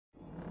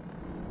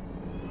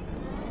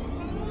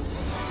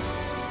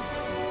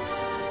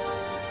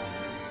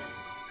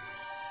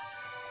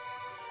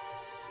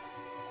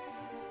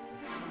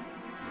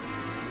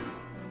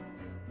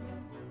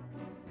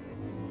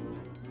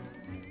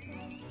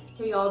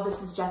Hey y'all,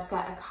 this is Jessica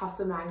at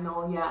Casa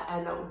Magnolia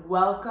and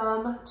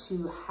welcome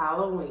to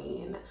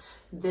Halloween.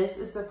 This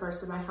is the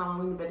first of my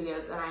Halloween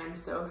videos and I am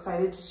so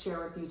excited to share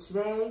with you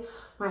today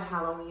my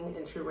Halloween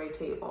entryway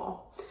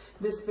table.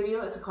 This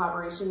video is a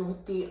collaboration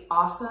with the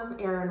awesome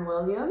Erin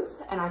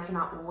and I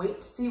cannot wait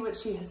to see what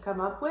she has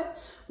come up with.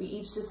 We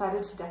each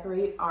decided to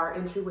decorate our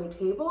entryway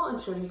table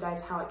and show you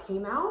guys how it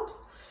came out.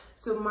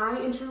 So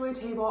my entryway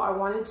table, I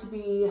wanted to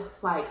be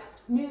like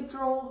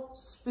neutral,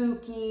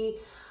 spooky,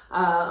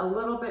 a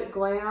little bit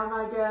glam,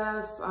 I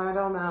guess. I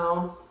don't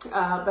know.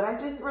 But I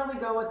didn't really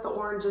go with the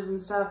oranges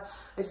and stuff.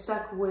 I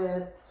stuck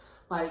with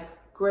like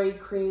gray,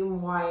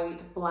 cream, white,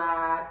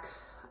 black,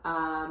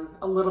 a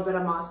little bit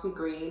of mossy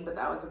green, but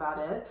that was about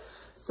it.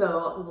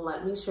 So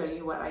let me show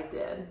you what I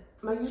did.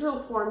 My usual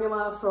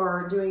formula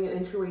for doing an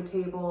entryway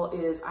table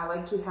is I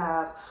like to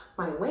have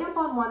my lamp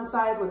on one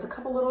side with a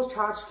couple little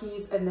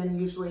tchotchkes and then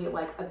usually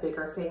like a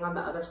bigger thing on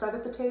the other side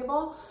of the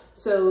table.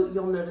 So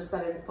you'll notice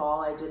that in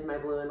fall I did my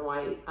blue and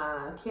white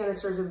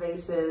canisters and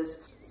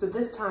vases. So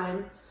this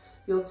time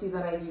you'll see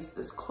that I used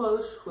this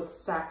cloche with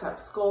stacked up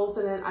skulls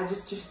in it. I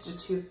just used a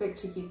toothpick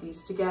to keep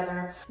these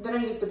together. Then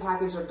I used a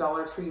package of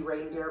Dollar Tree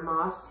reindeer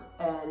moss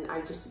and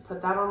I just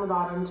put that on the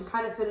bottom to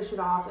kind of finish it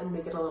off and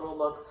make it a little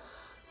look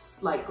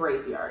like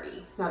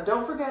graveyardy. Now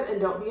don't forget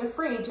and don't be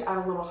afraid to add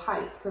a little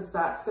height because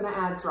that's gonna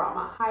add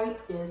drama. Height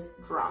is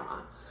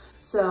drama.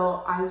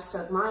 So I've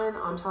stuck mine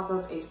on top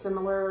of a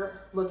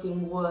similar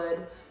looking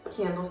wood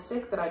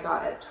candlestick that I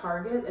got at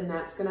Target and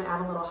that's gonna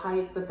add a little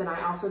height, but then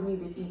I also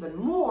needed even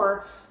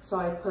more, so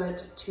I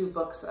put 2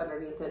 books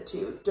underneath it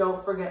too. Don't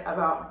forget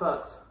about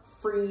books.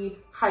 Free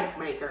height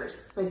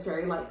makers. My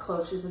fairy light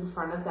cloche is in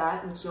front of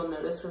that, which you'll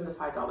notice from the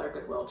 $5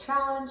 Goodwill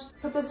challenge.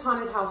 Put this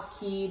haunted house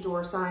key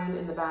door sign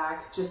in the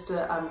back just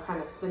to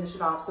kind of finish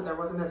it off so there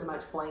wasn't as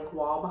much blank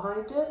wall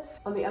behind it.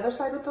 On the other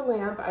side with the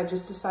lamp, I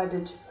just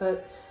decided to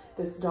put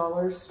this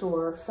dollar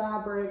store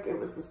fabric. It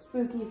was the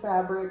spooky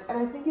fabric, and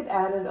I think it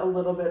added a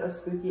little bit of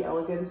spooky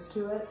elegance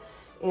to it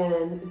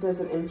and it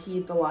doesn't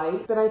impede the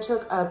light. Then I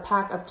took a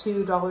pack of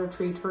 2 Dollar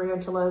Tree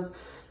tarantulas,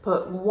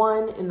 put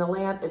one in the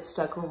lamp, it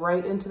stuck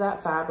right into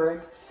that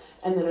fabric,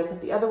 and then I put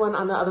the other one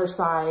on the other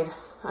side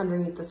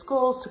underneath the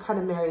skulls to kind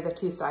of marry the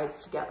 2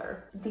 sides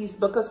together. These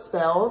Book of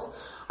Spells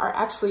are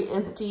actually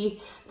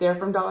empty. They're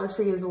from Dollar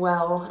Tree as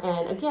well.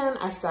 And again,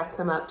 I stacked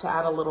them up to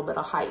add a little bit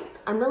of height.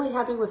 I'm really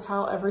happy with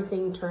how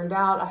everything turned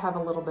out. I have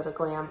a little bit of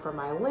glam for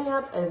my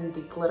lamp and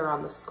the glitter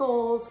on the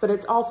skulls, but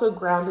it's also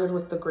grounded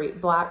with the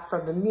great black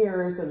from the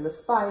mirrors and the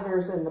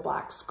spiders and the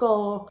black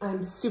skull.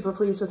 I'm super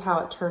pleased with how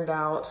it turned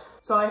out.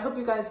 So I hope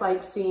you guys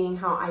like seeing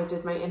how I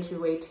did my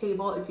entryway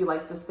table. If you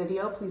like this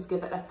video, please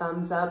give it a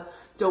thumbs up.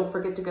 Don't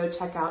forget to go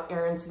check out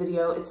Erin's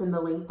video. It's in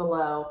the link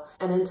below.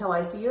 And until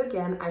I see you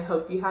again, I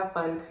hope you have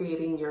fun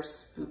creating your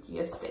spooky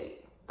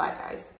estate. Bye guys.